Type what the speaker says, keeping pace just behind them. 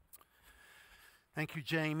Thank you,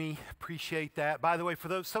 Jamie. Appreciate that. By the way, for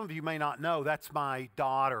those, some of you may not know, that's my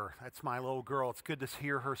daughter. That's my little girl. It's good to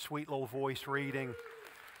hear her sweet little voice reading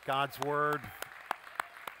God's Word.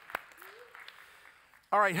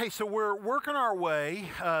 All right, hey, so we're working our way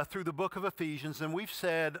through the book of Ephesians, and we've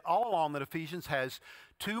said all along that Ephesians has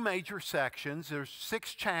two major sections. There's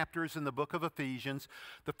 6 chapters in the book of Ephesians.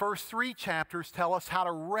 The first 3 chapters tell us how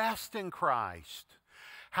to rest in Christ,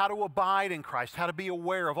 how to abide in Christ, how to be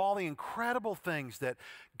aware of all the incredible things that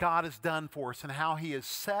God has done for us and how He has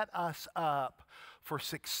set us up for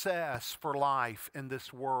success, for life in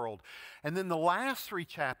this world. And then the last 3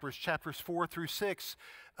 chapters, chapters 4 through 6,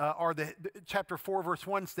 chapter 4 verse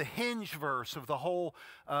 1 is the hinge verse of the whole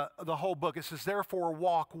book. It says, therefore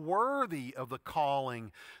walk worthy of the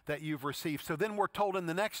calling that you've received. So then we're told in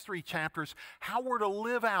the next 3 chapters how we're to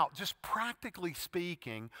live out, just practically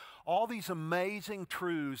speaking, all these amazing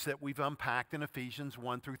truths that we've unpacked in Ephesians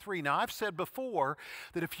 1 through 3. Now I've said before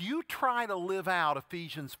that if you try to live out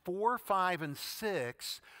Ephesians 4, 5, and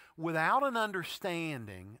 6 without an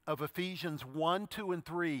understanding of Ephesians 1, 2, and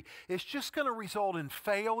 3, it's just going to result in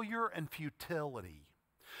failure and futility.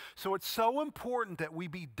 So it's so important that we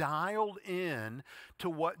be dialed in to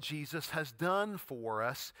what Jesus has done for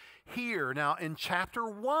us here. Now, in chapter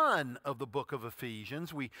 1 of the book of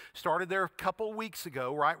Ephesians, we started there a couple weeks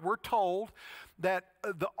ago, right? We're told that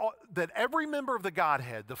that every member of the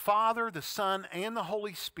Godhead, the Father, the Son, and the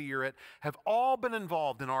Holy Spirit, have all been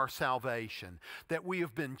involved in our salvation. That we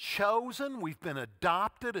have been chosen, we've been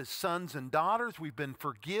adopted as sons and daughters, we've been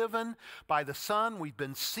forgiven by the Son, we've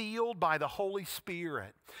been sealed by the Holy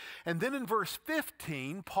Spirit. And then in verse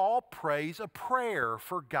 15, Paul prays a prayer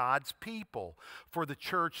for God's people, for the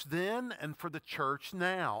church then and for the church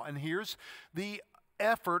now. And here's the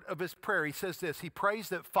effort of his prayer. He says this, he prays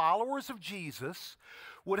that followers of Jesus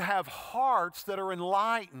would have hearts that are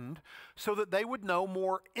enlightened so that they would know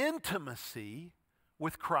more intimacy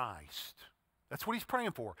with Christ. That's what he's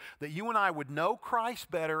praying for, that you and I would know Christ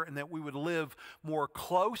better and that we would live more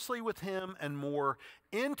closely with Him and more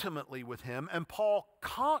intimately with Him. And Paul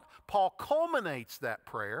culminates that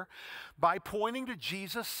prayer by pointing to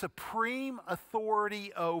Jesus' supreme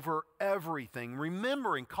authority over everything,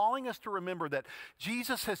 calling us to remember that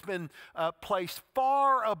Jesus has been placed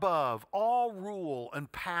far above all rule and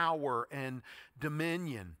power and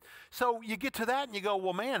dominion. So you get to that and you go,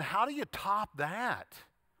 well, man, how do you top that?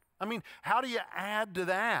 I mean, how do you add to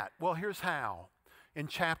that? Well, here's how. In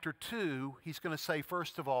chapter 2, he's going to say,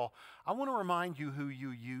 first of all, I want to remind you who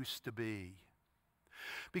you used to be.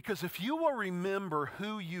 Because if you will remember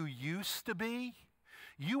who you used to be,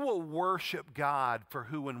 you will worship God for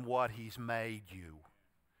who and what He's made you.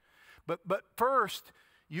 But first,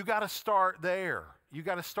 you got to start there. You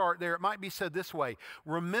got to start there. It might be said this way,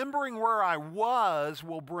 remembering where I was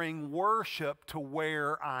will bring worship to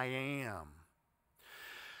where I am.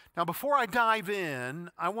 Now, before I dive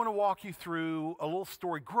in, I want to walk you through a little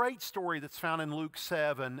story, great story that's found in Luke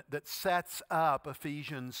 7 that sets up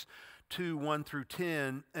Ephesians 2, 1 through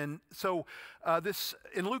 10. And so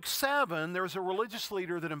in Luke 7, there's a religious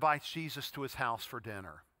leader that invites Jesus to his house for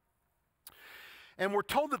dinner. And we're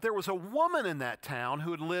told that there was a woman in that town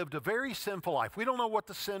who had lived a very sinful life. We don't know what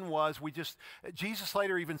the sin was. Jesus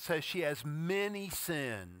later even says she has many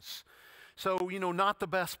sins. So, not the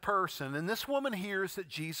best person. And this woman hears that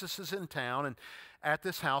Jesus is in town and at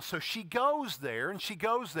this house. So she goes there, and she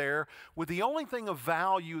goes there with the only thing of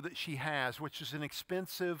value that she has, which is an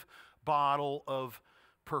expensive bottle of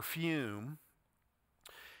perfume.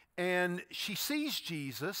 And she sees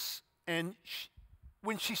Jesus, and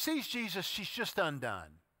when she sees Jesus, she's just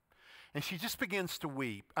undone. And she just begins to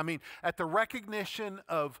weep. I mean, at the recognition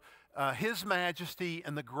of His majesty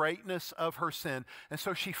and the greatness of her sin. And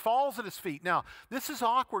so she falls at His feet. Now, this is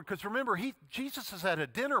awkward because remember, Jesus is at a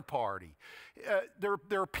dinner party. There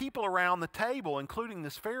are people around the table, including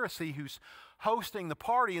this Pharisee who's hosting the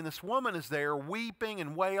party, and this woman is there weeping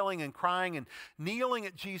and wailing and crying and kneeling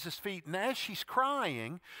at Jesus' feet. And as she's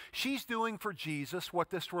crying, she's doing for Jesus what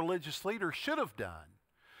this religious leader should have done.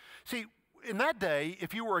 See, in that day,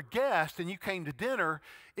 if you were a guest and you came to dinner,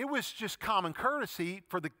 it was just common courtesy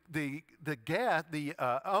for the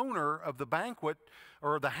owner of the banquet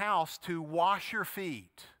or the house to wash your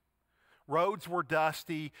feet. Roads were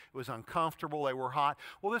dusty, it was uncomfortable, they were hot.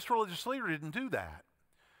 Well, this religious leader didn't do that.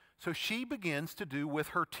 So she begins to do with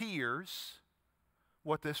her tears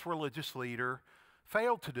what this religious leader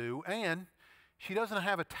failed to do, and she doesn't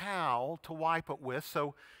have a towel to wipe it with,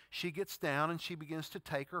 so she gets down and she begins to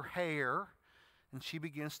take her hair and she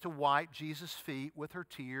begins to wipe Jesus' feet with her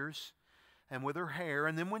tears and with her hair.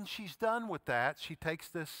 And then when she's done with that, she takes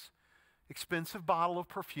this expensive bottle of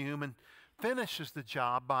perfume and finishes the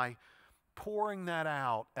job by pouring that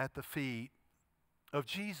out at the feet of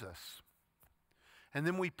Jesus. And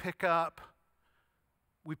then we pick up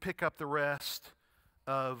the rest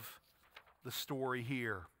of the story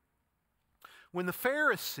here. When the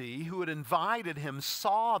Pharisee who had invited him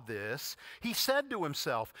saw this, he said to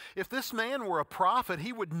himself, if this man were a prophet,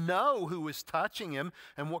 he would know who is touching him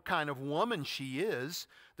and what kind of woman she is,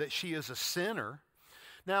 that she is a sinner.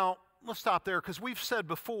 Now, let's stop there because we've said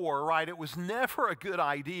before, right, it was never a good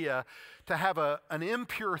idea to have an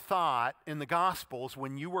impure thought in the Gospels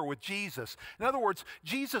when you were with Jesus. In other words,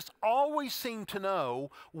 Jesus always seemed to know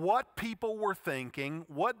what people were thinking,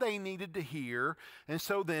 what they needed to hear, and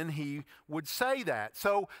so then he would say that.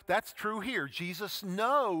 So that's true here. Jesus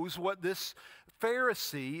knows what this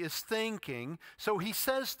Pharisee is thinking, so he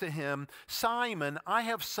says to him, Simon, I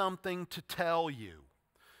have something to tell you.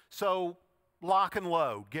 So lock and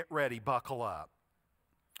load, get ready, buckle up.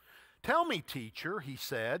 Tell me, teacher, he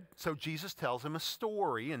said. So Jesus tells him a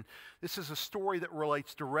story, and this is a story that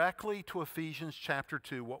relates directly to Ephesians chapter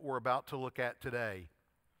 2, what we're about to look at today.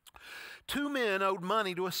 2 men owed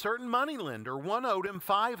money to a certain moneylender. One owed him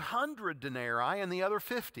 500 denarii and the other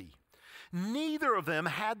 50. Neither of them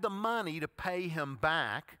had the money to pay him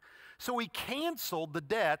back, so he canceled the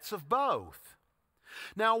debts of both.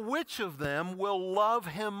 Now, which of them will love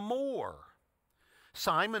him more?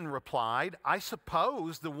 Simon replied, I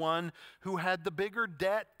suppose the one who had the bigger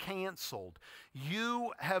debt canceled.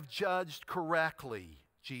 You have judged correctly,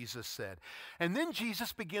 Jesus said. And then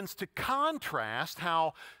Jesus begins to contrast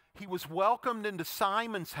how he was welcomed into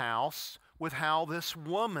Simon's house with how this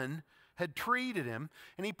woman had treated him.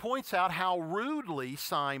 And he points out how rudely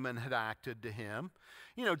Simon had acted to him.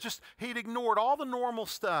 You know, he'd ignored all the normal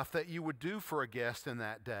stuff that you would do for a guest in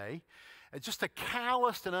that day. Just a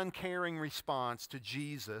calloused and uncaring response to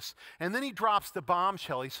Jesus. And then he drops the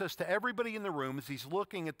bombshell. He says to everybody in the room as he's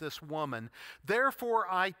looking at this woman, therefore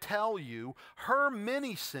I tell you, her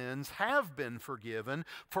many sins have been forgiven,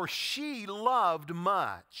 for she loved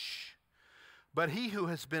much. But he who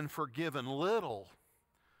has been forgiven little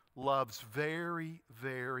loves very,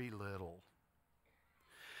 very little.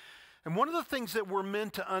 And one of the things that we're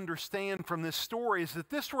meant to understand from this story is that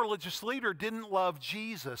this religious leader didn't love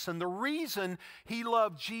Jesus. And the reason he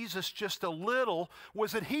loved Jesus just a little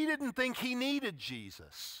was that he didn't think he needed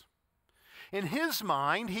Jesus. In his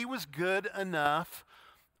mind, he was good enough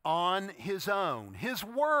on his own. His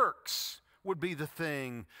works would be the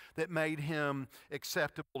thing that made him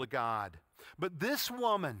acceptable to God. But this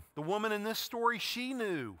woman, the woman in this story, she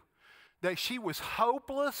knew that she was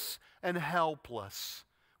hopeless and helpless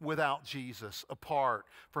without Jesus, apart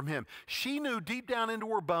from him. She knew deep down into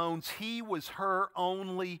her bones he was her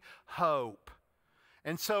only hope.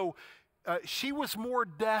 And so she was more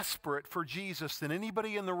desperate for Jesus than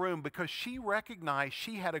anybody in the room because she recognized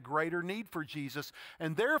she had a greater need for Jesus.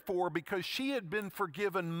 And therefore, because she had been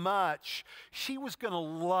forgiven much, she was going to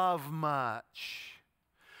love much.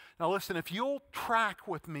 Now listen, if you'll track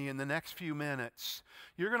with me in the next few minutes,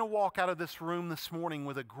 you're going to walk out of this room this morning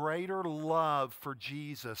with a greater love for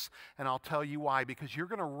Jesus. And I'll tell you why. Because you're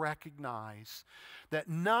going to recognize that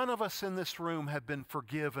none of us in this room have been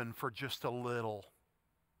forgiven for just a little.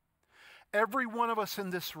 Every one of us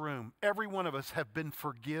in this room, every one of us have been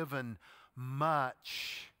forgiven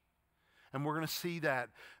much. And we're going to see that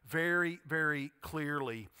very, very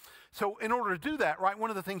clearly. So in order to do that, right, one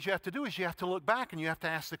of the things you have to do is you have to look back and you have to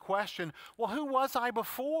ask the question, well, who was I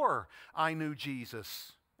before I knew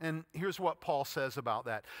Jesus? And here's what Paul says about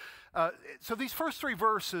that. So these first 3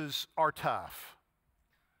 verses are tough.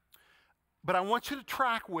 But I want you to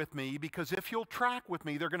track with me, because if you'll track with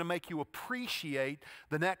me, they're going to make you appreciate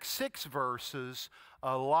the next 6 verses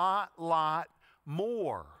a lot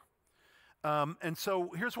more. And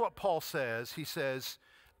so here's what Paul says. He says,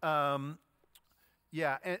 as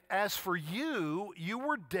for you, you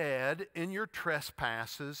were dead in your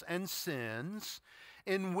trespasses and sins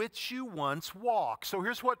in which you once walked. So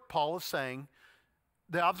here's what Paul is saying,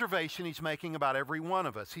 the observation he's making about every one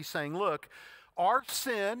of us. He's saying, look, our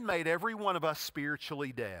sin made every one of us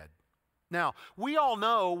spiritually dead. Now, we all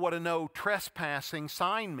know what a no trespassing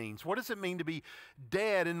sign means. What does it mean to be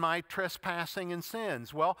dead in my trespassing and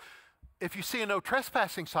sins? Well, if you see a no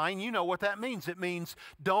trespassing sign, you know what that means. It means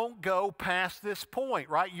don't go past this point,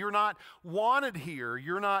 right? You're not wanted here.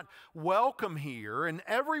 You're not welcome here. And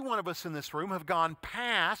every one of us in this room have gone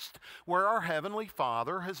past where our Heavenly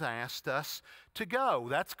Father has asked us to go.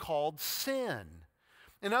 That's called sin.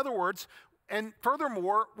 In other words, and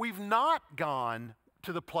furthermore, we've not gone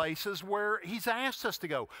to the places where He's asked us to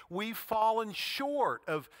go. We've fallen short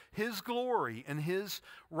of His glory and His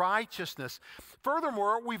righteousness.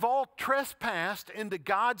 Furthermore, we've all trespassed into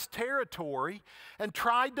God's territory and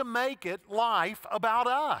tried to make it life about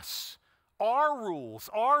us. Our rules,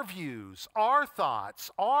 our views, our thoughts,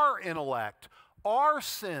 our intellect, our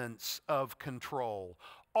sense of control,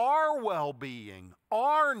 our well-being,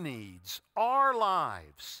 our needs, our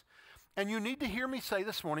lives. And you need to hear me say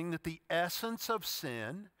this morning that the essence of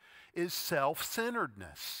sin is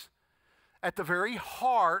self-centeredness. At the very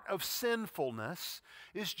heart of sinfulness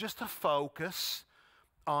is just a focus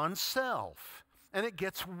on self. And it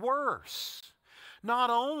gets worse. Not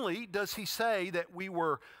only does he say that we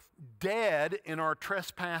were dead in our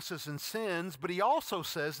trespasses and sins, but he also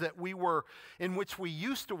says that we were, in which we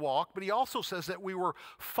used to walk, but he also says that we were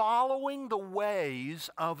following the ways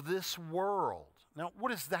of this world. Now,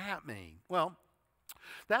 what does that mean? Well,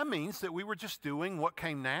 that means that we were just doing what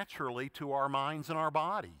came naturally to our minds and our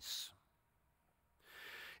bodies.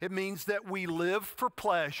 It means that we lived for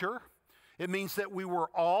pleasure. It means that we were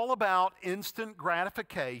all about instant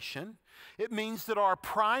gratification. It means that our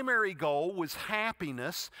primary goal was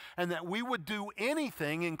happiness and that we would do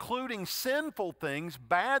anything, including sinful things,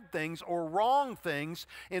 bad things, or wrong things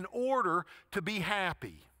in order to be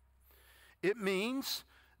happy. It means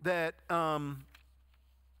that, and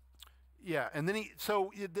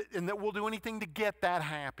that we'll do anything to get that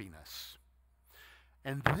happiness.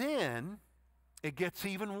 And then it gets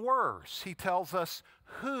even worse. He tells us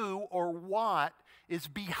who or what is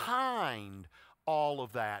behind all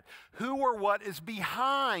of that. Who or what is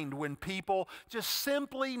behind when people just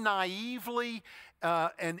simply, naively,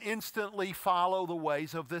 and instantly follow the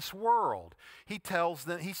ways of this world. He says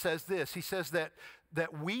that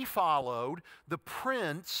we followed the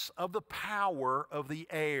prince of the power of the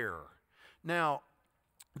air. Now,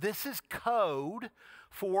 this is code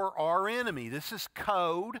for our enemy. This is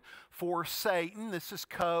code for Satan. This is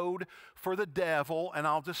code for the devil, and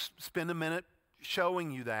I'll just spend a minute showing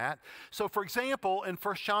you that. So, for example, in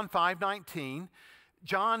 1 John 5:19,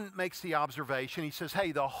 John makes the observation. He says,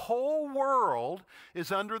 hey, the whole world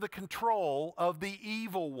is under the control of the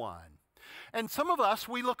evil one. And some of us,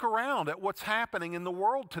 we look around at what's happening in the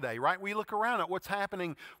world today, right? We look around at what's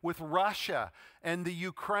happening with Russia and the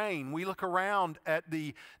Ukraine. We look around at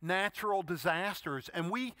the natural disasters, and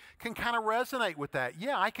we can kind of resonate with that.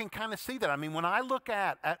 Yeah, I can kind of see that. I mean, when I look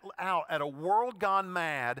out at a world gone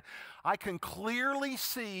mad, I can clearly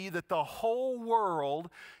see that the whole world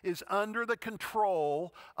is under the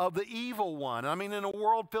control of the evil one. I mean, in a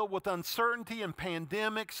world filled with uncertainty and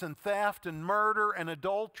pandemics and theft and murder and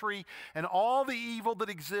adultery and all the evil that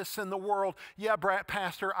exists in the world, yeah,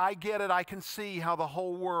 Pastor, I get it. I can see how the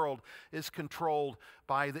whole world is controlled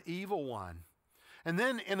by the evil one. And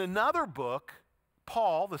then in another book,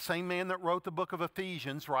 Paul, the same man that wrote the book of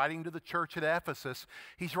Ephesians, writing to the church at Ephesus,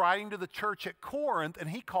 he's writing to the church at Corinth, and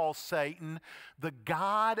he calls Satan the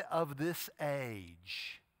god of this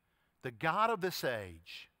age. The god of this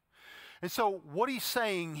age. And so what he's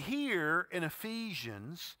saying here in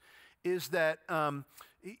Ephesians is that,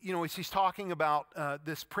 as he's talking about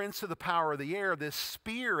this prince of the power of the air, this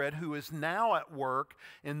spirit who is now at work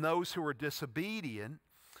in those who are disobedient,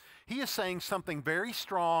 he is saying something very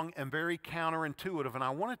strong and very counterintuitive, and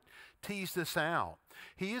I want to tease this out.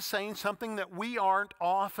 He is saying something that we aren't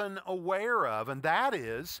often aware of, and that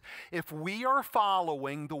is, if we are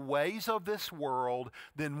following the ways of this world,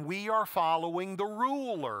 then we are following the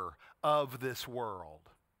ruler of this world.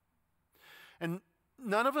 And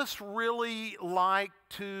none of us really like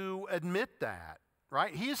to admit that,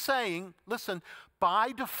 right? He is saying, listen,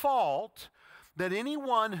 by default, that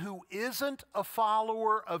anyone who isn't a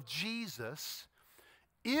follower of Jesus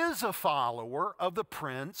is a follower of the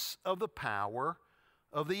prince of the power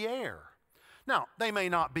of the air. Now, they may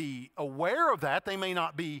not be aware of that. They may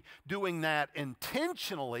not be doing that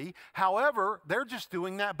intentionally. However, they're just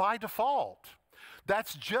doing that by default.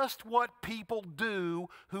 That's just what people do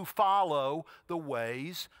who follow the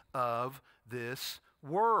ways of this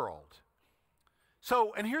world.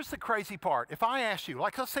 So, and here's the crazy part. If I asked you,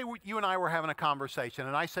 like let's say you and I were having a conversation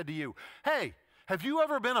and I said to you, hey, have you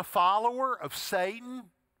ever been a follower of Satan?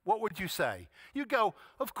 What would you say? You'd go,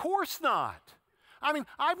 of course not. I mean,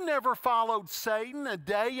 I've never followed Satan a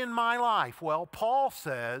day in my life. Well, Paul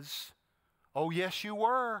says, oh, yes, you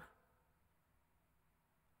were.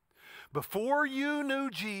 Before you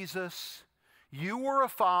knew Jesus, you were a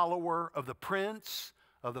follower of the prince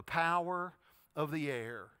of the power of the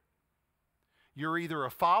air. You're either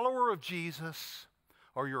a follower of Jesus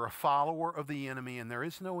or you're a follower of the enemy, and there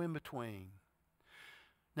is no in between.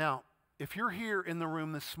 Now, if you're here in the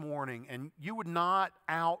room this morning and you would not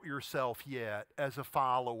out yourself yet as a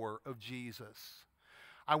follower of Jesus,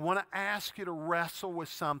 I want to ask you to wrestle with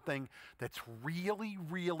something that's really,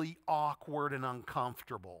 really awkward and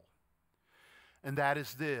uncomfortable. And that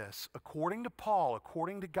is this: according to Paul,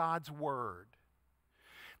 according to God's Word,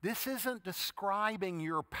 this isn't describing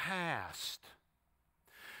your past.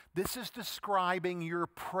 This is describing your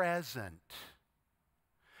present.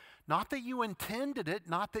 Not that you intended it,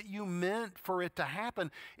 not that you meant for it to happen.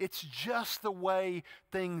 It's just the way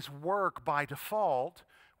things work by default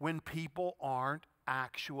when people aren't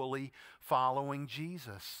actually following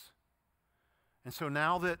Jesus. And so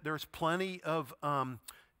now that there's plenty of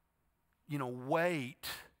weight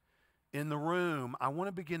in the room, I want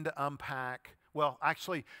to begin to unpack. Well,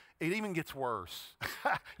 actually, it even gets worse.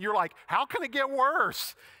 You're like, how can it get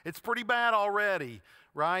worse? It's pretty bad already,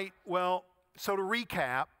 right? Well, so to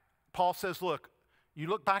recap, Paul says, look, you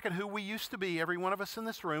look back at who we used to be, every one of us in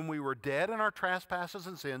this room. We were dead in our trespasses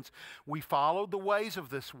and sins. We followed the ways of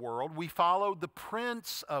this world. We followed the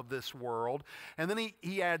prince of this world. And then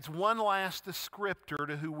he adds one last descriptor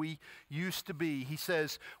to who we used to be. He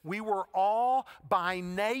says, we were all by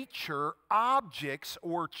nature objects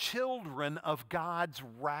or children of God's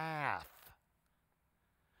wrath.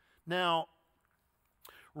 Now,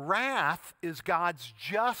 wrath is God's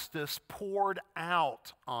justice poured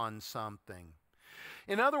out on something.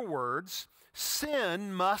 In other words,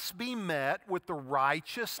 sin must be met with the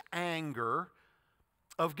righteous anger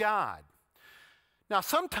of God. Now,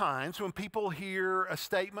 sometimes when people hear a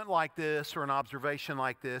statement like this or an observation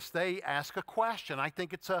like this, they ask a question. I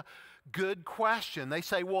think it's a good question. They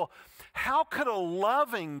say, well, how could a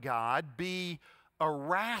loving God be a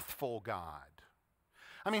wrathful God?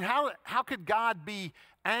 I mean, how could God be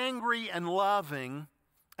angry and loving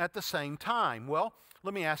at the same time? Well,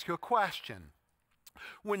 let me ask you a question.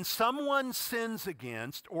 When someone sins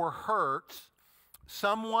against or hurts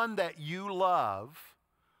someone that you love,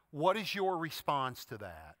 what is your response to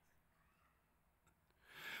that?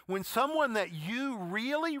 When someone that you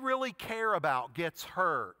really, really care about gets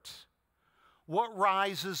hurt, what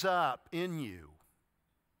rises up in you?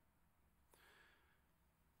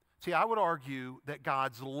 See, I would argue that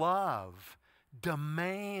God's love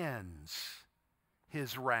demands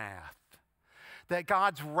His wrath. That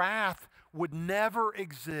God's wrath would never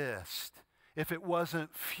exist if it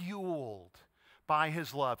wasn't fueled by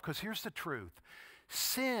His love. Because here's the truth.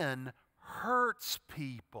 Sin hurts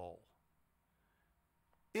people.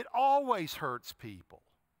 It always hurts people.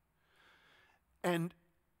 And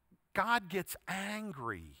God gets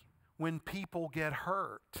angry when people get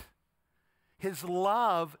hurt. His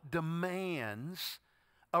love demands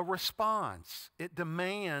a response. It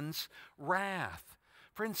demands wrath.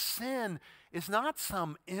 Friends, sin is not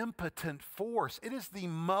some impotent force. It is the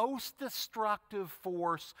most destructive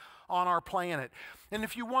force on our planet. And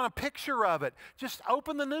if you want a picture of it, just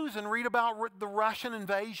open the news and read about the Russian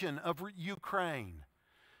invasion of Ukraine.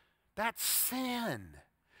 That's sin.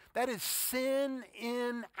 That is sin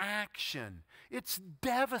in action. It's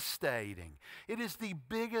devastating. It is the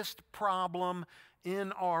biggest problem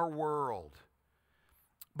in our world.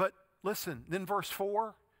 But listen, then verse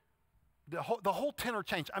 4, the whole tenor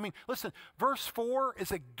changed. I mean, listen, verse 4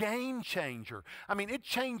 is a game changer. I mean, it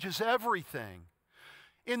changes everything.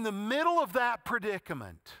 In the middle of that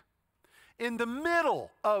predicament, in the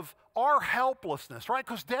middle of our helplessness, right?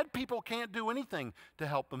 Because dead people can't do anything to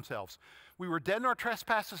help themselves. We were dead in our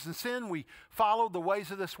trespasses and sin. We followed the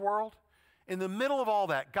ways of this world. In the middle of all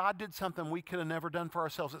that, God did something we could have never done for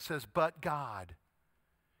ourselves. It says, but God.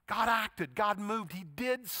 God acted, God moved, He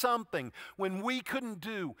did something when we couldn't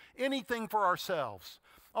do anything for ourselves.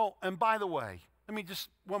 Oh, and by the way, let me just,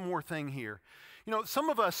 one more thing here. You know,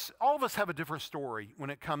 all of us have a different story when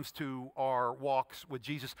it comes to our walks with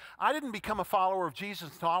Jesus. I didn't become a follower of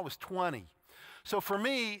Jesus until I was 20. So for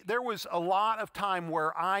me, there was a lot of time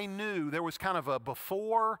where I knew there was kind of a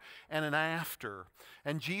before and an after.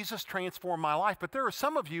 And Jesus transformed my life. But there are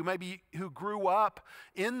some of you maybe who grew up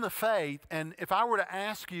in the faith. And if I were to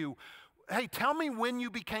ask you, hey, tell me when you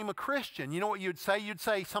became a Christian, you know what you'd say? You'd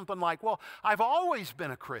say something like, well, I've always been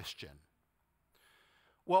a Christian.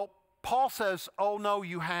 Well, Paul says, oh, no,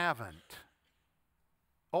 you haven't.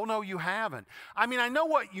 Oh, no, you haven't. I mean, I know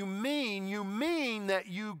what you mean. You mean that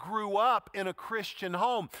you grew up in a Christian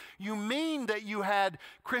home. You mean that you had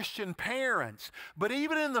Christian parents. But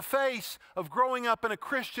even in the face of growing up in a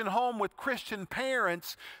Christian home with Christian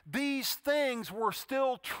parents, these things were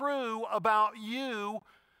still true about you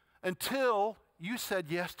until you said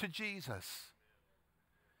yes to Jesus.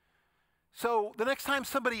 So the next time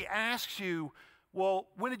somebody asks you, well,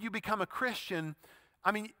 when did you become a Christian?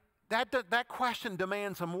 I mean, that question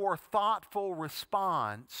demands a more thoughtful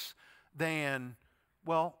response than,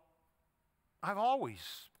 well, I've always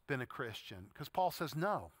been a Christian. Because Paul says,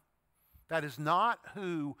 no, that is not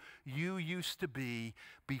who you used to be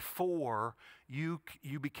before you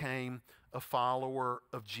became a follower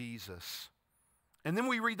of Jesus. And then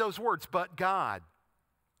we read those words, but God.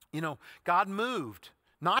 You know, God moved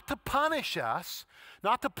not to punish us,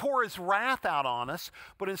 not to pour his wrath out on us,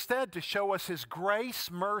 but instead to show us his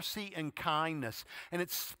grace, mercy, and kindness. And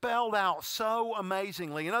it's spelled out so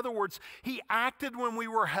amazingly. In other words, he acted when we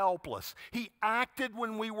were helpless. He acted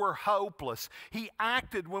when we were hopeless. He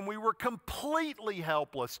acted when we were completely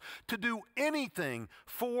helpless to do anything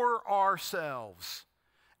for ourselves.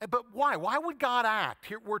 But why? Why would God act?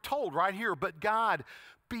 Here, we're told right here, but God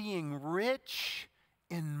being rich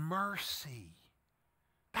in mercy.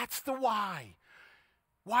 That's the why.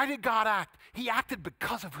 Why did God act? He acted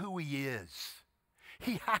because of who he is.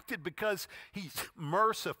 He acted because he's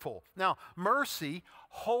merciful. Now, mercy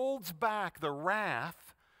holds back the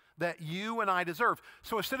wrath that you and I deserve.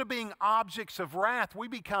 So instead of being objects of wrath, we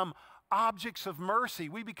become objects of mercy.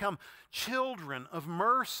 We become children of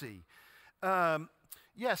mercy. So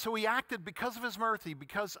he acted because of his mercy,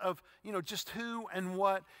 because of, just who and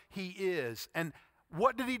what he is. And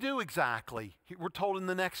what did he do exactly? We're told in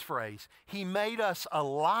the next phrase. He made us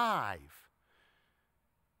alive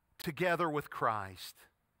together with Christ.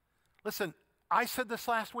 Listen, I said this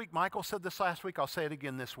last week. Michael said this last week. I'll say it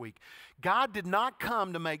again this week. God did not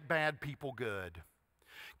come to make bad people good.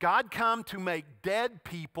 God came to make dead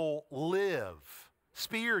people live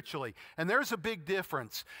spiritually. And there's a big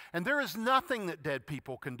difference. And there is nothing that dead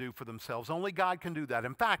people can do for themselves. Only God can do that.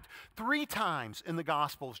 In fact, 3 times in the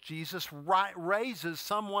Gospels, Jesus raises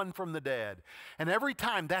someone from the dead. And every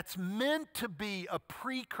time that's meant to be a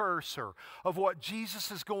precursor of what Jesus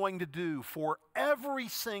is going to do for every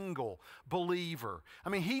single believer. I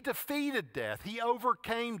mean, he defeated death. He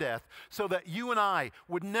overcame death so that you and I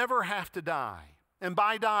would never have to die. And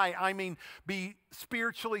by die, I mean be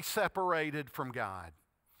spiritually separated from God.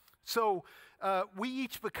 So we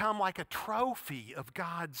each become like a trophy of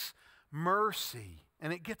God's mercy.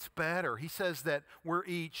 And it gets better. He says that we're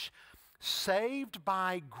each saved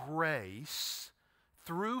by grace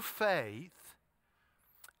through faith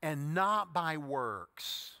and not by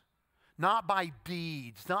works, not by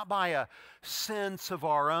deeds, not by a sense of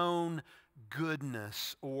our own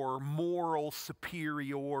goodness or moral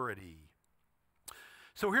superiority.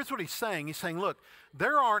 So here's what he's saying. He's saying, look,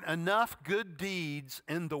 there aren't enough good deeds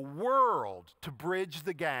in the world to bridge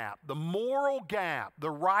the gap, the moral gap,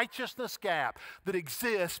 the righteousness gap that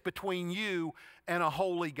exists between you and a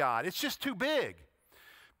holy God. It's just too big.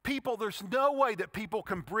 There's no way that people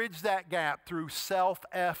can bridge that gap through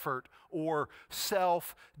self-effort or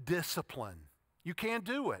self-discipline. You can't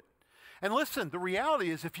do it. And listen, the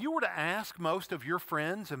reality is if you were to ask most of your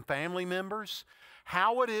friends and family members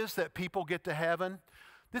how it is that people get to heaven,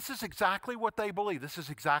 this is exactly what they believe. This is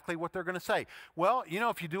exactly what they're going to say. Well,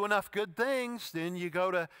 if you do enough good things, then you go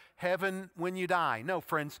to heaven when you die. No,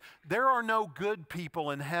 friends, there are no good people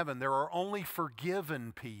in heaven. There are only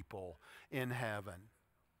forgiven people in heaven.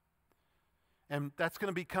 And that's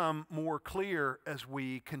going to become more clear as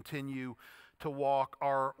we continue to walk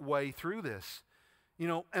our way through this.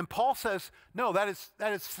 And Paul says, no, that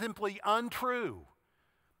is simply untrue.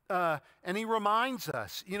 And he reminds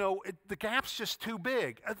us, the gap's just too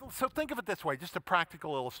big. So think of it this way, just a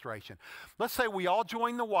practical illustration. Let's say we all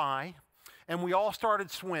joined the Y and we all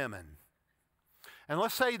started swimming. And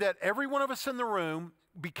let's say that every one of us in the room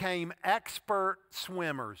became expert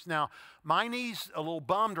swimmers. Now, my knee's a little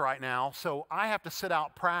bummed right now, so I have to sit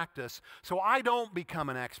out practice so I don't become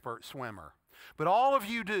an expert swimmer. But all of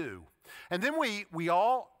you do. And then we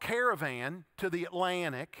all caravan to the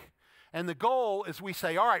Atlantic. And the goal is we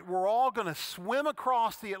say, all right, we're all going to swim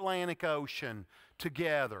across the Atlantic Ocean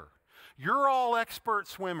together. You're all expert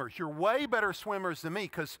swimmers. You're way better swimmers than me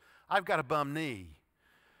because I've got a bum knee.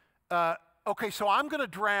 Okay, so I'm going to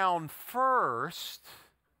drown first,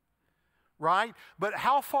 right? But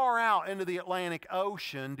how far out into the Atlantic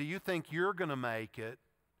Ocean do you think you're going to make it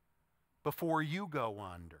before you go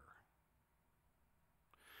under?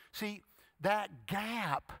 See, that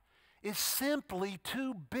gap is simply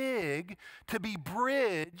too big to be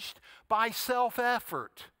bridged by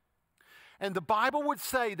self-effort. And the Bible would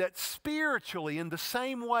say that spiritually, in the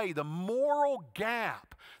same way, the moral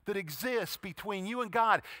gap that exists between you and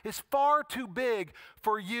God is far too big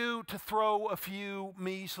for you to throw a few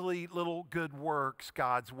measly little good works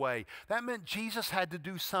God's way. That meant Jesus had to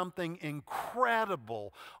do something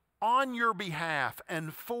incredible on your behalf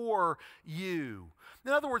and for you.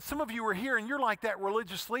 In other words, some of you are here and you're like that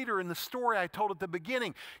religious leader in the story I told at the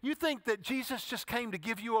beginning. You think that Jesus just came to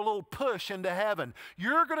give you a little push into heaven.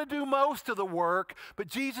 You're going to do most of the work, but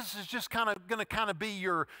Jesus is just going to be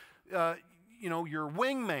your, your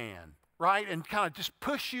wingman, right? And kind of just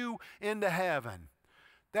push you into heaven.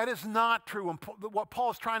 That is not true. And what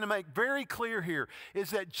Paul is trying to make very clear here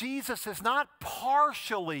is that Jesus is not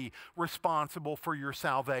partially responsible for your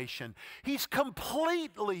salvation. He's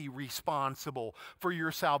completely responsible for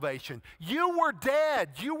your salvation. You were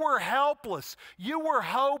dead. You were helpless. You were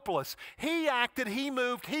hopeless. He acted. He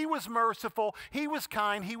moved. He was merciful. He was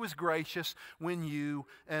kind. He was gracious when you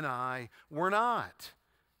and I were not.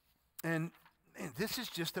 And this is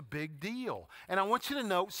just a big deal. And I want you to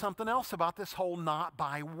note something else about this whole not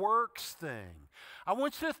by works thing. I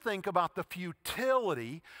want you to think about the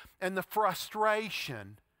futility and the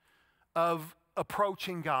frustration of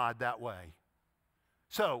approaching God that way.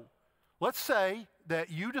 So, let's say that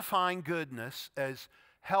you define goodness as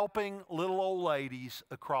helping little old ladies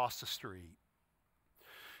across the street.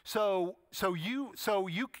 So you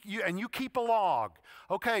keep a log.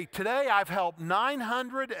 Okay, today I've helped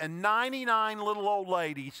 999 little old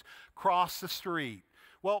ladies cross the street.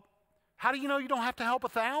 Well, how do you know you don't have to help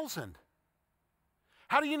 1,000?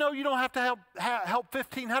 How do you know you don't have to help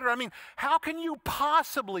 1,500? I mean, how can you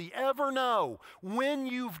possibly ever know when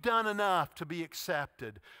you've done enough to be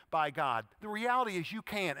accepted by God? The reality is you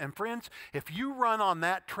can't. And friends, if you run on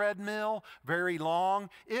that treadmill very long,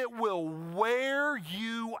 it will wear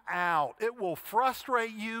you out. It will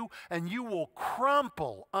frustrate you, and you will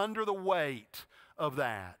crumple under the weight of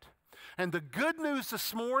that. And the good news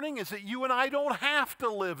this morning is that you and I don't have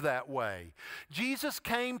to live that way. Jesus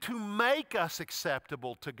came to make us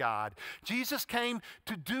acceptable to God. Jesus came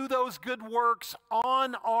to do those good works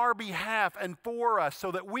on our behalf and for us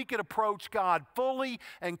so that we could approach God fully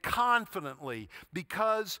and confidently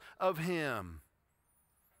because of Him.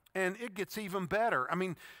 And it gets even better. I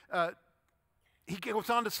mean, he goes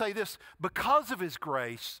on to say this, because of His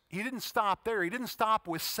grace, He didn't stop there. He didn't stop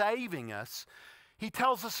with saving us. He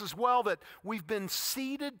tells us as well that we've been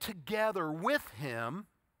seated together with Him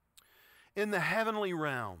in the heavenly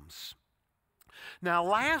realms. Now,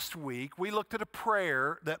 last week, we looked at a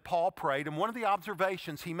prayer that Paul prayed, and one of the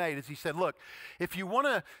observations he made is he said, look, if you want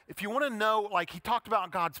to know, like he talked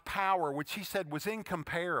about God's power, which he said was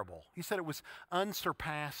incomparable. He said it was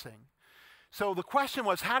unsurpassing. So the question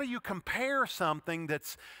was, how do you compare something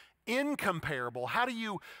that's incomparable? How do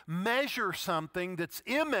you measure something that's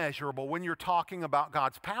immeasurable when you're talking about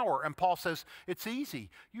God's power? And Paul says, it's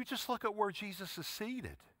easy. You just look at where Jesus is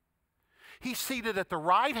seated. He's seated at the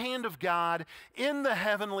right hand of God in the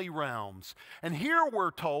heavenly realms. And here we're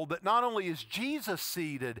told that not only is Jesus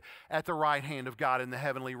seated at the right hand of God in the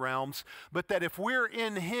heavenly realms, but that if we're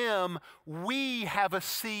in Him, we have a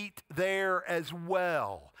seat there as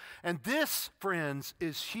well. And this, friends,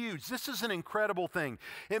 is huge. This is an incredible thing.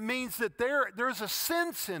 It means that there's a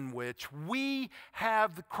sense in which we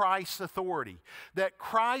have Christ's authority, that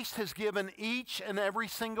Christ has given each and every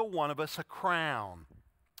single one of us a crown.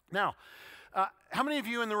 Now, how many of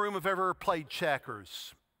you in the room have ever played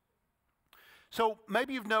checkers? So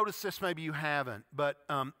maybe you've noticed this, maybe you haven't, but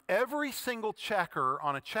every single checker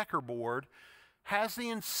on a checkerboard has the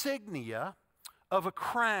insignia of a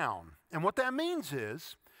crown. And what that means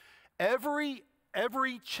is every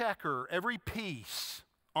checker, every piece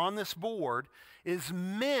on this board is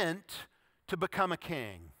meant to become a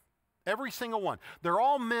king. Every single one. They're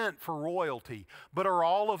all meant for royalty, but are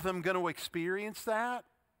all of them going to experience that?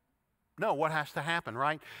 No, what has to happen,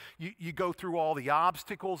 right? You go through all the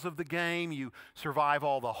obstacles of the game. You survive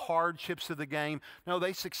all the hardships of the game. No,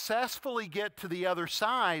 they successfully get to the other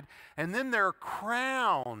side, and then they're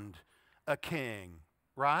crowned a king,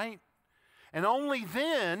 right? And only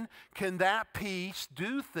then can that piece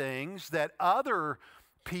do things that other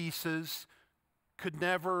pieces could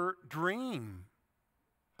never dream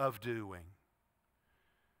of doing.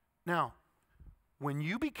 Now, when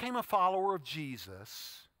you became a follower of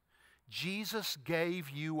Jesus, Jesus gave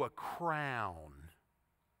you a crown.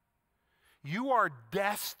 You are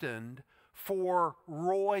destined for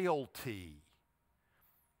royalty.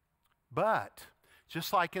 But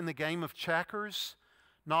just like in the game of checkers,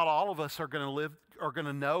 not all of us are going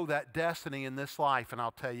to know that destiny in this life, and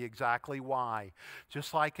I'll tell you exactly why.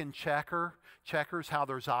 Just like in checkers, how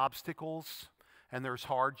there's obstacles and there's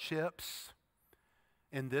hardships.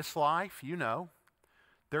 In this life, you know,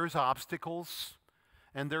 there's obstacles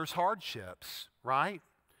and there's hardships, right?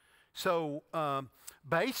 So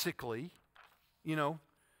basically, you know,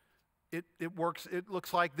 it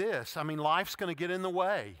looks like this. I mean, life's going to get in the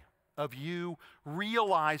way. of you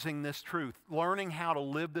realizing this truth, learning how to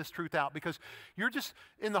live this truth out, because you're just,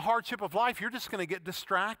 in the hardship of life, you're just going to get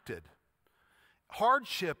distracted.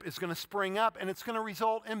 Hardship is going to spring up, and it's going to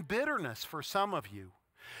result in bitterness for some of you.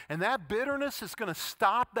 And that bitterness is going to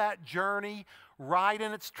stop that journey right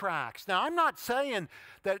in its tracks. Now, I'm not saying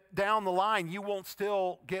that down the line you won't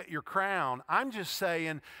still get your crown. I'm just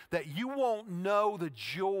saying that you won't know the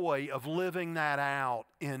joy of living that out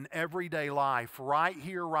in everyday life right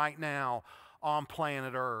here, right now on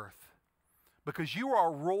planet Earth. Because you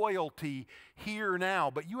are royalty here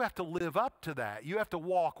now, but you have to live up to that. You have to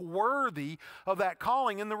walk worthy of that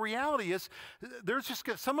calling. And the reality is, there's just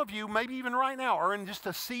some of you, maybe even right now, are in just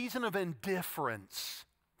a season of indifference.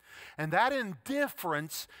 And that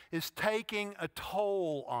indifference is taking a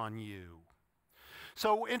toll on you.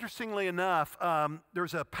 So interestingly enough,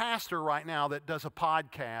 there's a pastor right now that does a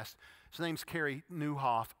podcast. His name's Carey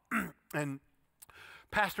Nieuwhof. And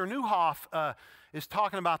Pastor Nieuwhof is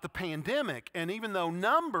talking about the pandemic, and even though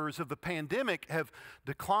numbers of the pandemic have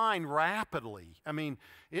declined rapidly, I mean,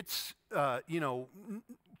 it's,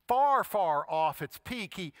 far, far off its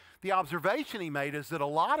peak, the observation he made is that a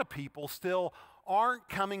lot of people still aren't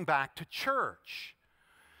coming back to church.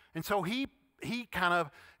 And so he kind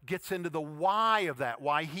of gets into the why of that,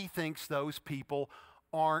 why he thinks those people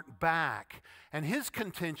aren't back. And his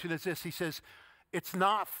contention is this. He says, it's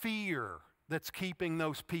not fear that's keeping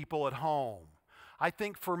those people at home. I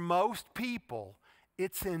think for most people,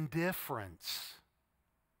 it's indifference.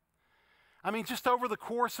 I mean, just over the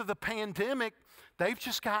course of the pandemic, they've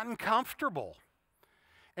just gotten comfortable.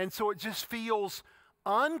 And so it just feels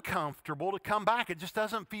uncomfortable to come back. It just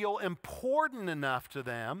doesn't feel important enough to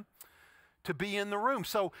them to be in the room.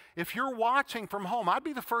 So if you're watching from home, I'd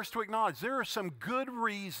be the first to acknowledge there are some good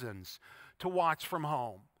reasons to watch from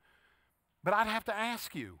home. But I'd have to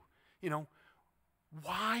ask you,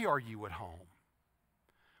 why are you at home?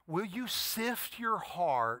 Will you sift your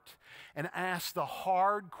heart and ask the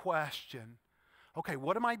hard question, okay,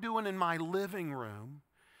 what am I doing in my living room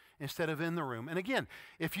instead of in the room? And again,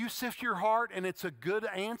 if you sift your heart and it's a good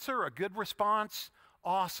answer, a good response,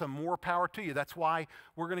 awesome, more power to you. That's why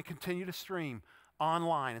we're going to continue to stream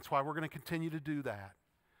online. It's why we're going to continue to do that.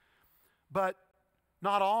 But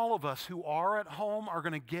not all of us who are at home are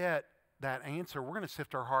going to get that answer. We're going to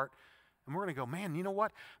sift our heart and we're going to go, man, you know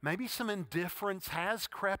what? Maybe some indifference has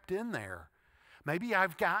crept in there. Maybe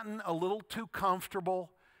I've gotten a little too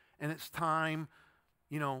comfortable and it's time,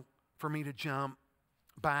 for me to jump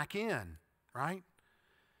back in, right?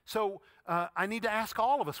 So I need to ask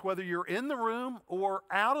all of us, whether you're in the room or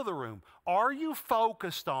out of the room, are you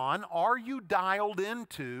focused on, are you dialed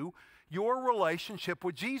into your relationship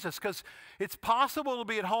with Jesus? Because it's possible to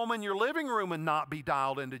be at home in your living room and not be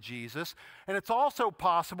dialed into Jesus. And it's also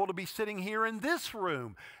possible to be sitting here in this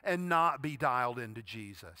room and not be dialed into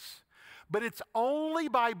Jesus. But it's only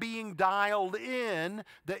by being dialed in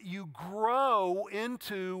that you grow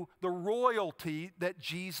into the royalty that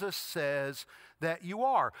Jesus says that you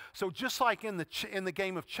are. So just like in the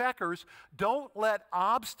game of checkers, don't let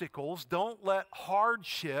obstacles, don't let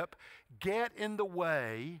hardship get in the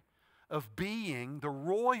way of being the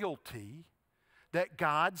royalty that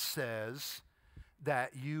God says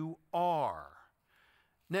that you are.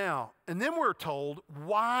 Now, and then we're told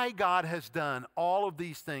why God has done all of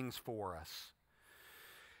these things for us.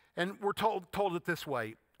 And we're told it this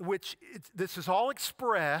way, this is all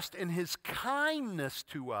expressed in His kindness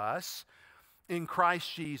to us in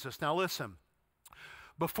Christ Jesus. Now listen,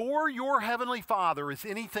 before your Heavenly Father is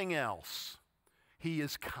anything else, He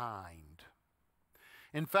is kind.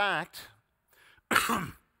 In fact,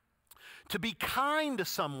 to be kind to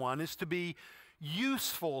someone is to be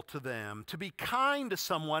useful to them. To be kind to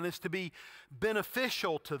someone is to be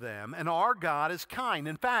beneficial to them. And our God is kind.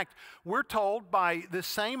 In fact, we're told by this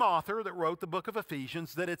same author that wrote the book of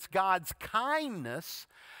Ephesians that it's God's kindness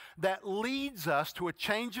that leads us to a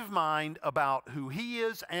change of mind about who He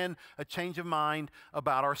is and a change of mind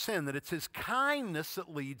about our sin. That it's His kindness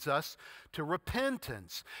that leads us to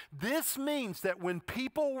repentance. This means that when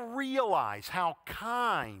people realize how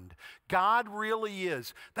kind God really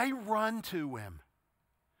is, they run to Him.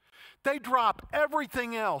 They drop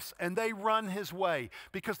everything else and they run His way,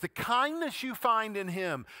 because the kindness you find in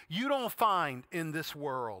Him, you don't find in this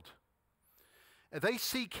world. They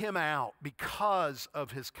seek Him out because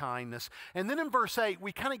of His kindness. And then in verse 8,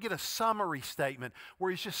 we kind of get a summary statement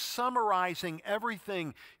where He's just summarizing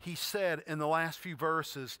everything He said in the last few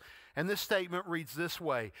verses. And this statement reads this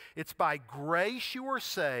way: it's by grace you are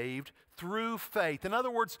saved through faith. In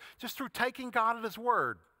other words, just through taking God at His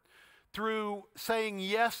word, through saying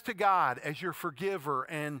yes to God as your forgiver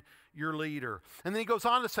and your leader. And then he goes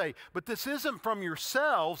on to say, but this isn't from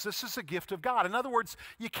yourselves, this is a gift of God. In other words,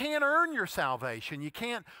 you can't earn your salvation. You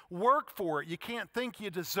can't work for it. You can't think you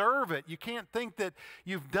deserve it. You can't think that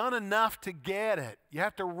you've done enough to get it. You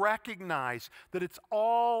have to recognize that it's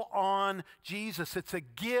all on Jesus. It's a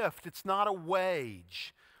gift. It's not a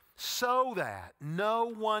wage. So that no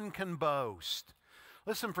one can boast.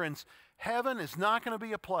 Listen, friends, heaven is not going to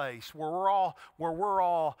be a place where we're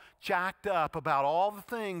all jacked up about all the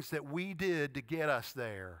things that we did to get us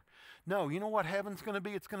there. No, you know what heaven's going to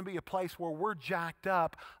be? It's going to be a place where we're jacked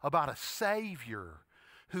up about a Savior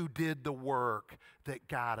who did the work that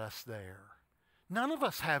got us there. None of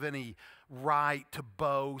us have any right to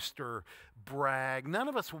boast or brag. None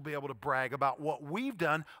of us will be able to brag about what we've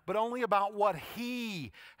done, but only about what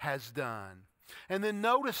He has done. And then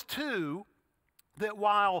notice too, that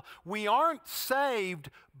while we aren't saved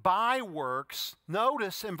by works,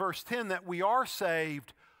 notice in verse 10 that we are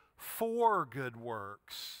saved for good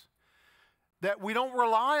works. That we don't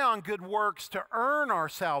rely on good works to earn our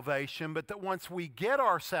salvation, but that once we get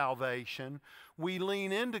our salvation, we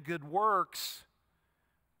lean into good works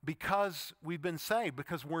because we've been saved,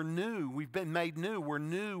 because we're new, we've been made new, we're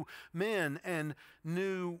new men and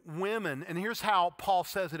new women. And here's how Paul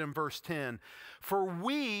says it in verse 10. For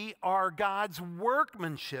we are God's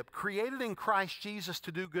workmanship, created in Christ Jesus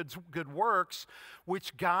to do good works,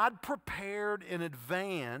 which God prepared in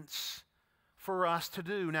advance for us to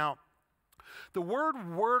do. Now, the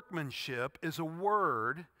word workmanship is a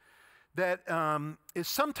word that is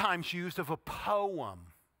sometimes used of a poem.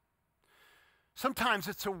 Sometimes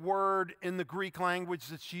it's a word in the Greek language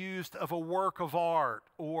that's used of a work of art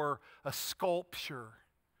or a sculpture.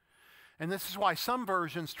 And this is why some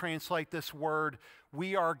versions translate this word,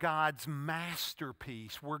 we are God's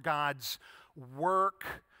masterpiece. We're God's work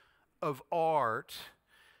of art.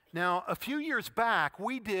 Now, a few years back,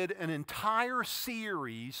 we did an entire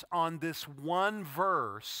series on this one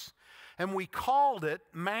verse, and we called it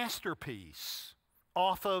Masterpiece,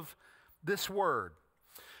 off of this word.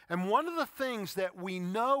 And one of the things that we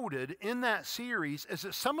noted in that series is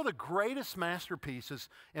that some of the greatest masterpieces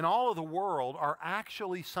in all of the world are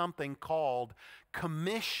actually something called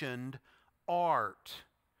commissioned art.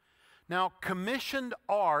 Now, commissioned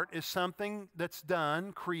art is something that's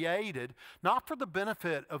done, created, not for the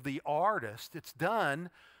benefit of the artist. It's done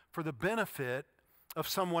for the benefit of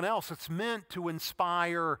someone else. It's meant to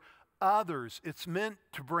inspire others. It's meant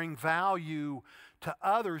to bring value to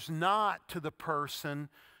others, not to the person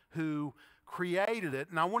who created it.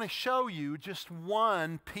 And I want to show you just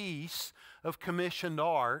one piece of commissioned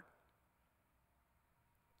art.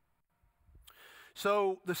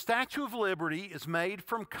 So the Statue of Liberty is made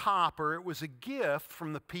from copper. It was a gift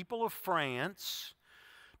from the people of France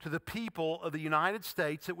to the people of the United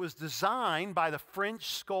States. It was designed by the French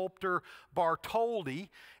sculptor Bartholdi,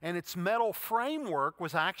 and its metal framework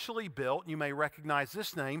was actually built, you may recognize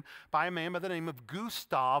this name, by a man by the name of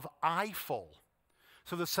Gustave Eiffel.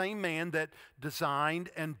 So the same man that designed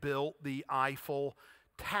and built the Eiffel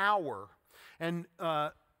Tower. And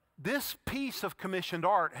this piece of commissioned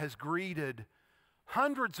art has greeted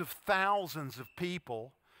hundreds of thousands of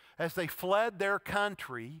people as they fled their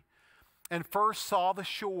country and first saw the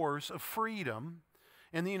shores of freedom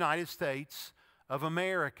in the United States of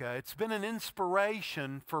America. It's been an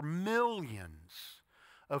inspiration for millions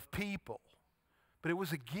of people, but it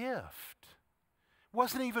was a gift. It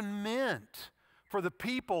wasn't even meant for the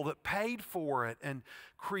people that paid for it and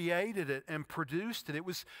created it and produced it.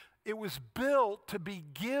 It was built to be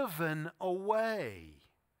given away.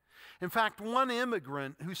 In fact, one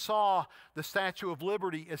immigrant who saw the Statue of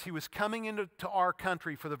Liberty as he was coming into our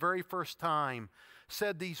country for the very first time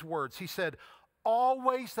said these words. He said,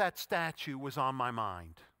 "Always that statue was on my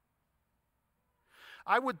mind.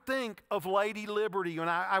 I would think of Lady Liberty and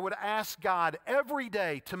I would ask God every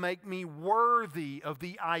day to make me worthy of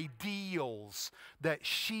the ideals that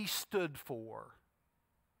she stood for."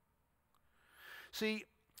 See,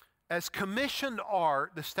 as commissioned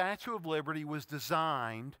art, the Statue of Liberty was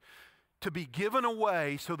designed to be given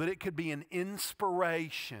away so that it could be an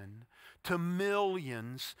inspiration to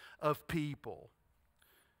millions of people.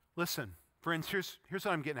 Listen, friends, here's what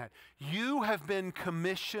I'm getting at. You have been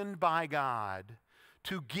commissioned by God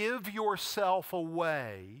to give yourself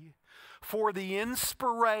away for the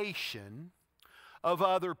inspiration of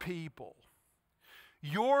other people.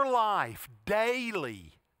 Your life,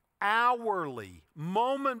 daily, hourly,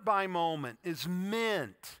 moment by moment, is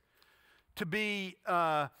meant to be,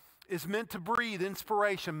 is meant to breathe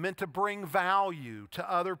inspiration, meant to bring value to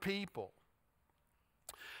other people.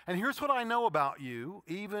 And here's what I know about you,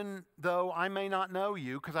 even though I may not know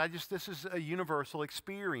you, because this is a universal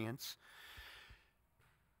experience.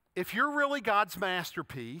 If you're really God's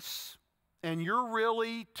masterpiece, and you're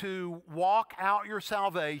really to walk out your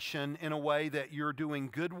salvation in a way that you're doing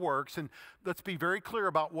good works, and let's be very clear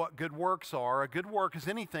about what good works are. A good work is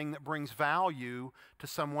anything that brings value to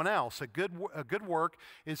someone else. A good work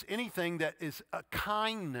is anything that is a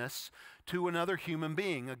kindness to another human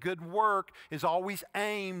being. A good work is always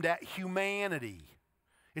aimed at humanity.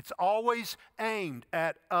 It's always aimed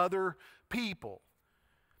at other people.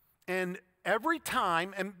 And every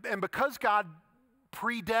time, and because God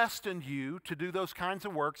predestined you to do those kinds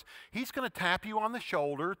of works, He's going to tap you on the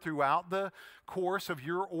shoulder throughout the course of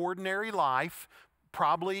your ordinary life,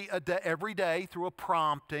 probably every day through a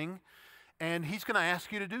prompting, and He's going to ask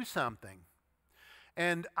you to do something.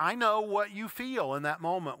 And I know what you feel in that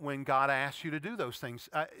moment when God asks you to do those things,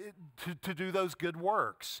 to do those good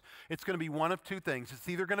works. It's going to be one of two things. It's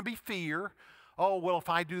either going to be fear. Oh, well, if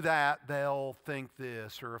I do that, they'll think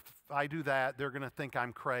this, or if I do that, they're going to think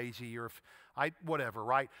I'm crazy, or if whatever,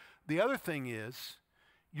 right? The other thing is,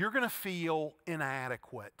 you're going to feel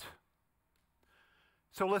inadequate.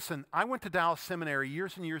 So listen, I went to Dallas Seminary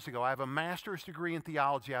years and years ago. I have a master's degree in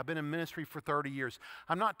theology. I've been in ministry for 30 years.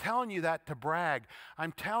 I'm not telling you that to brag.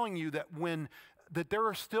 I'm telling you that there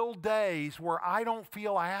are still days where I don't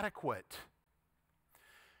feel adequate.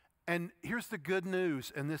 And here's the good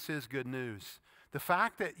news, and this is good news. The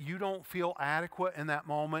fact that you don't feel adequate in that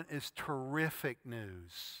moment is terrific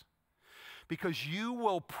news, because you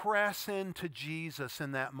will press into Jesus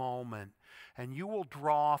in that moment, and you will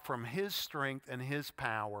draw from His strength and His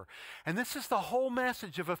power. And this is the whole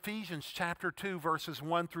message of Ephesians chapter 2, verses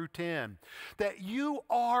 1 through 10, that you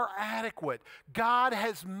are adequate. God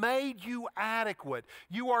has made you adequate.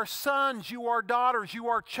 You are sons, you are daughters, you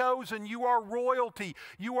are chosen, you are royalty,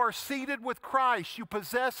 you are seated with Christ, you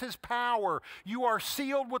possess His power, you are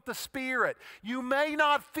sealed with the Spirit. You may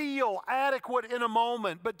not feel adequate in a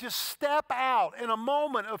moment, but just step out in a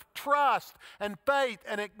moment of trust and faith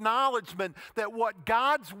and acknowledgement that what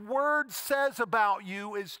God's Word says about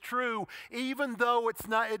you is true, even though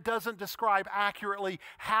it doesn't describe accurately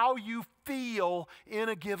how you feel in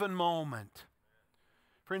a given moment.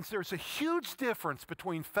 Friends, there's a huge difference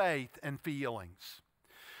between faith and feelings.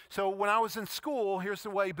 So when I was in school, here's the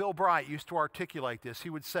way Bill Bright used to articulate this. He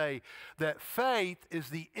would say that faith is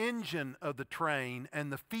the engine of the train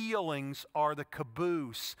and the feelings are the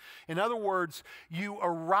caboose. In other words, you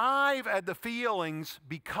arrive at the feelings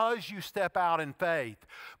because you step out in faith.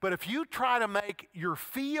 But if you try to make your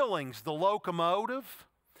feelings the locomotive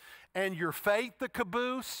and your faith the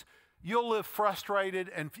caboose, you'll live frustrated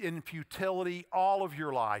and in futility all of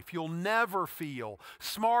your life. You'll never feel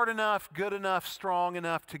smart enough, good enough, strong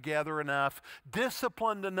enough, together enough,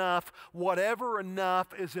 disciplined enough, whatever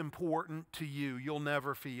enough is important to you. You'll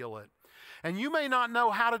never feel it. And you may not know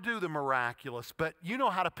how to do the miraculous, but you know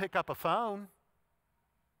how to pick up a phone.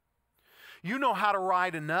 You know how to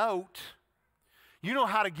write a note. You know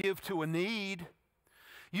how to give to a need.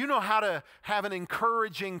 You know how to have an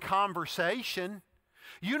encouraging conversation.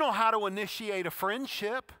 You know how to initiate a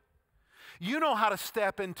friendship. You know how to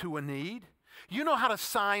step into a need. You know how to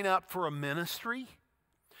sign up for a ministry.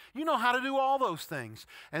 You know how to do all those things.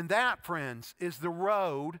 And that, friends, is the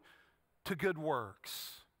road to good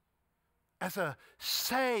works. As a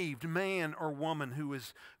saved man or woman who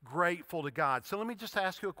is grateful to God. So let me just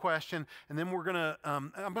ask you a question, and then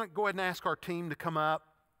I'm going to go ahead and ask our team to come up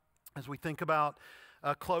as we think about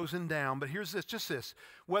closing down. But here's this.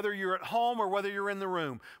 Whether you're at home or whether you're in the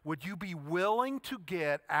room, would you be willing to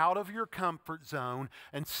get out of your comfort zone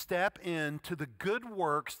and step into the good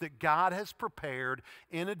works that God has prepared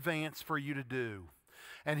in advance for you to do?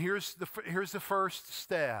 And here's the first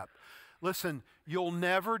step. Listen, you'll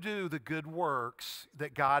never do the good works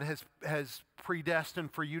that God has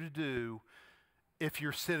predestined for you to do if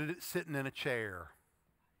you're sitting in a chair.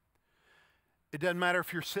 It doesn't matter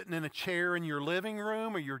if you're sitting in a chair in your living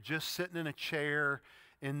room or you're just sitting in a chair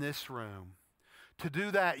in this room. To do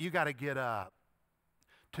that, you got to get up.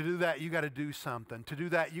 To do that, you got to do something. To do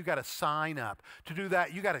that, you got to sign up. To do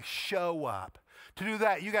that, you got to show up. To do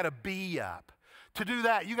that, you got to be up. To do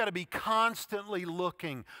that, you got to be constantly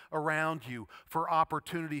looking around you for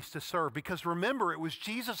opportunities to serve. Because remember, it was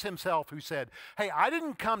Jesus Himself who said, hey, I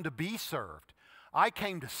didn't come to be served. I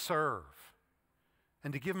came to serve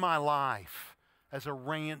and to give my life as a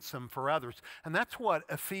ransom for others. And that's what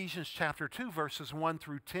Ephesians chapter 2, verses 1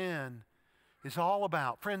 through 10 is all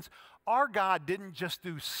about. Friends, our God didn't just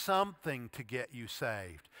do something to get you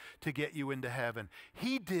saved, to get you into heaven.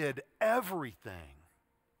 He did everything.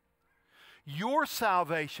 Your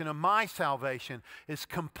salvation and my salvation is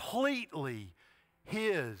completely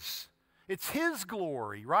His. It's His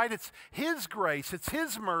glory, right? It's His grace. It's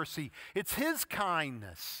His mercy. It's His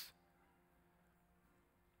kindness.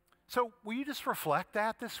 So will you just reflect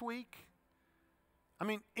that this week? I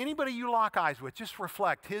mean, anybody you lock eyes with, just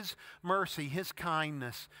reflect His mercy, His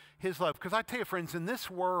kindness, His love. Because I tell you, friends, in this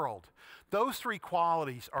world, those three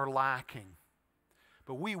qualities are lacking.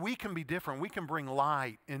 But we can be different. We can bring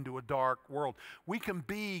light into a dark world. We can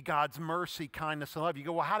be God's mercy, kindness, and love. You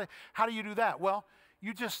go, well, how do you do that? Well,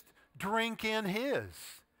 you just drink in His.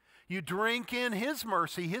 You drink in His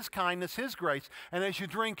mercy, His kindness, His grace. And as you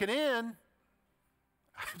drink it in,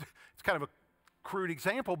 it's kind of a crude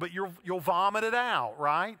example, but you'll vomit it out,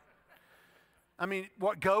 right? I mean,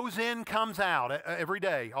 what goes in comes out every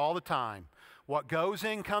day, all the time. What goes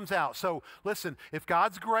in comes out. So listen, if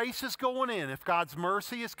God's grace is going in, if God's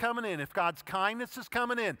mercy is coming in, if God's kindness is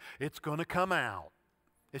coming in, it's going to come out.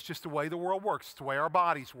 It's just the way the world works. It's the way our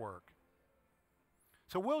bodies work.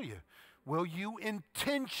 So will you? Will you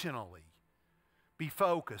intentionally be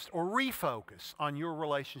focused or refocus on your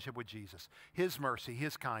relationship with Jesus, His mercy,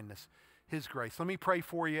 His kindness, His grace? Let me pray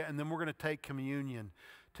for you, and then we're going to take communion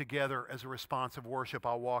together as a response of worship.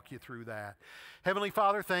 I'll walk you through that. Heavenly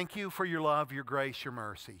Father, thank you for your love, your grace, your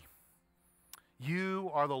mercy. You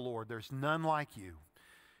are the Lord. There's none like you.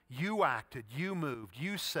 You acted, you moved,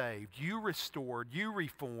 you saved, you restored, you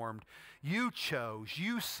reformed, you chose,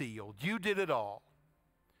 you sealed, you did it all.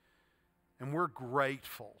 And we're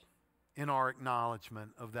grateful in our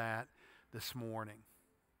acknowledgement of that this morning.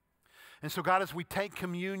 And so, God, as we take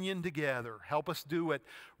communion together, help us do it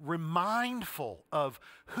remindful of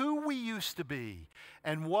who we used to be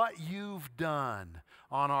and what you've done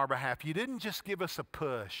on our behalf. You didn't just give us a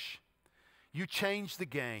push. You changed the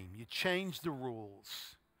game. You changed the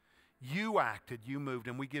rules. You acted, you moved,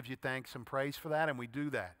 and we give you thanks and praise for that, and we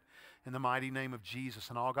do that in the mighty name of Jesus.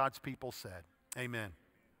 And all God's people said, amen.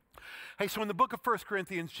 Hey, so in the book of 1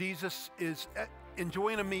 Corinthians, Jesus is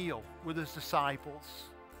enjoying a meal with His disciples.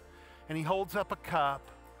 And He holds up a cup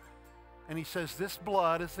and He says, this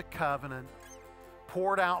blood is the covenant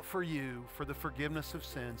poured out for you for the forgiveness of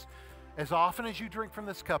sins. As often as you drink from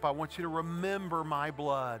this cup, I want you to remember my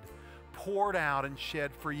blood poured out and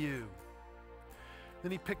shed for you.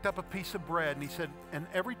 Then He picked up a piece of bread and He said, and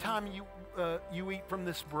every time you eat from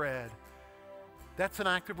this bread, that's an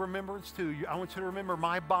act of remembrance too. I want you to remember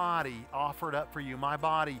my body offered up for you, my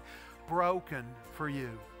body broken for you.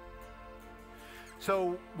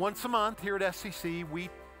 So once a month here at SCC, we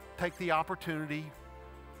take the opportunity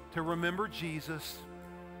to remember Jesus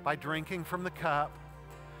by drinking from the cup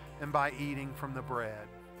and by eating from the bread.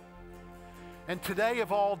 And today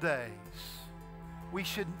of all days, we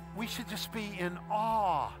should just be in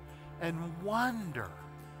awe and wonder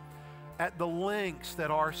at the lengths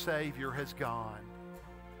that our Savior has gone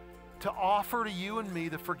to offer to you and me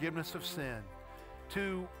the forgiveness of sin,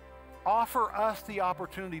 to offer us the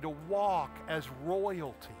opportunity to walk as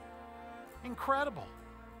royalty. Incredible.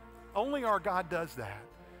 Only our God does that.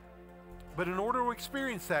 But in order to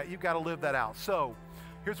experience that, you've got to live that out. So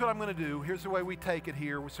here's what I'm going to do. Here's the way we take it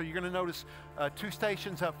here. So you're going to notice 2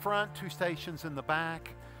 stations up front, 2 stations in the back.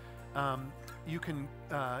 You can,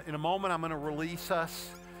 in a moment, I'm going to release us.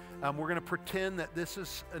 We're going to pretend that this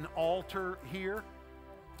is an altar here.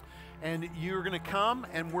 And you're going to come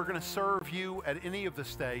and we're going to serve you at any of the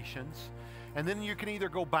stations. And then you can either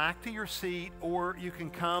go back to your seat or you can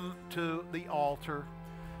come to the altar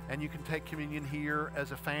and you can take communion here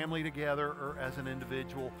as a family together or as an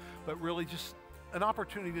individual. But really just an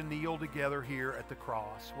opportunity to kneel together here at the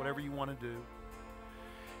cross, whatever you want to do.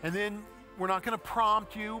 And then we're not going to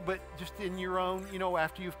prompt you, but just in your own,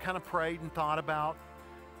 after you've kind of prayed and thought about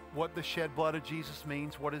what the shed blood of Jesus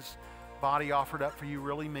means, what His body offered up for you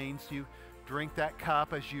really means, you drink that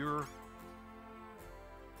cup as you're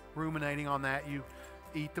ruminating on that. You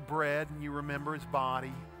eat the bread and you remember His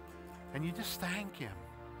body and you just thank Him.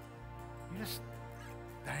 You just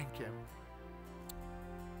thank Him.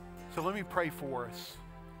 So let me pray for us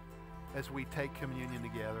as we take communion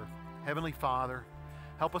together. Heavenly Father,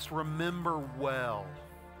 help us remember well.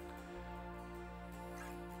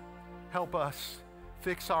 Help us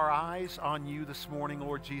fix our eyes on you this morning,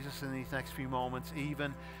 Lord Jesus, in these next few moments,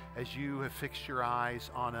 even as you have fixed your eyes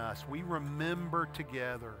on us. We remember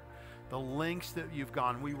together the lengths that you've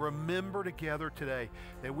gone. We remember together today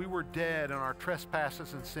that we were dead in our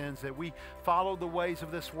trespasses and sins, that we followed the ways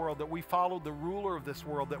of this world, that we followed the ruler of this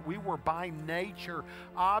world, that we were by nature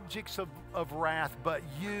objects of wrath, but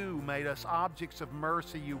you made us objects of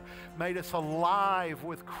mercy. You made us alive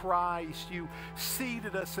with Christ. You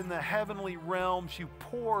seated us in the heavenly realms. You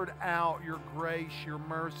poured out your grace, your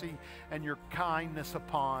mercy, and your kindness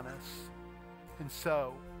upon us. And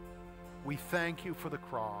so, we thank you for the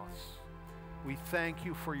cross. We thank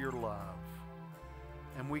you for your love.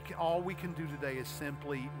 And all we can do today is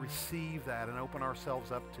simply receive that and open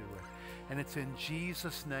ourselves up to it. And it's in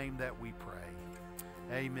Jesus' name that we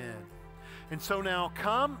pray. Amen. And so now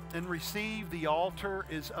come and receive. The altar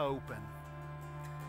is open.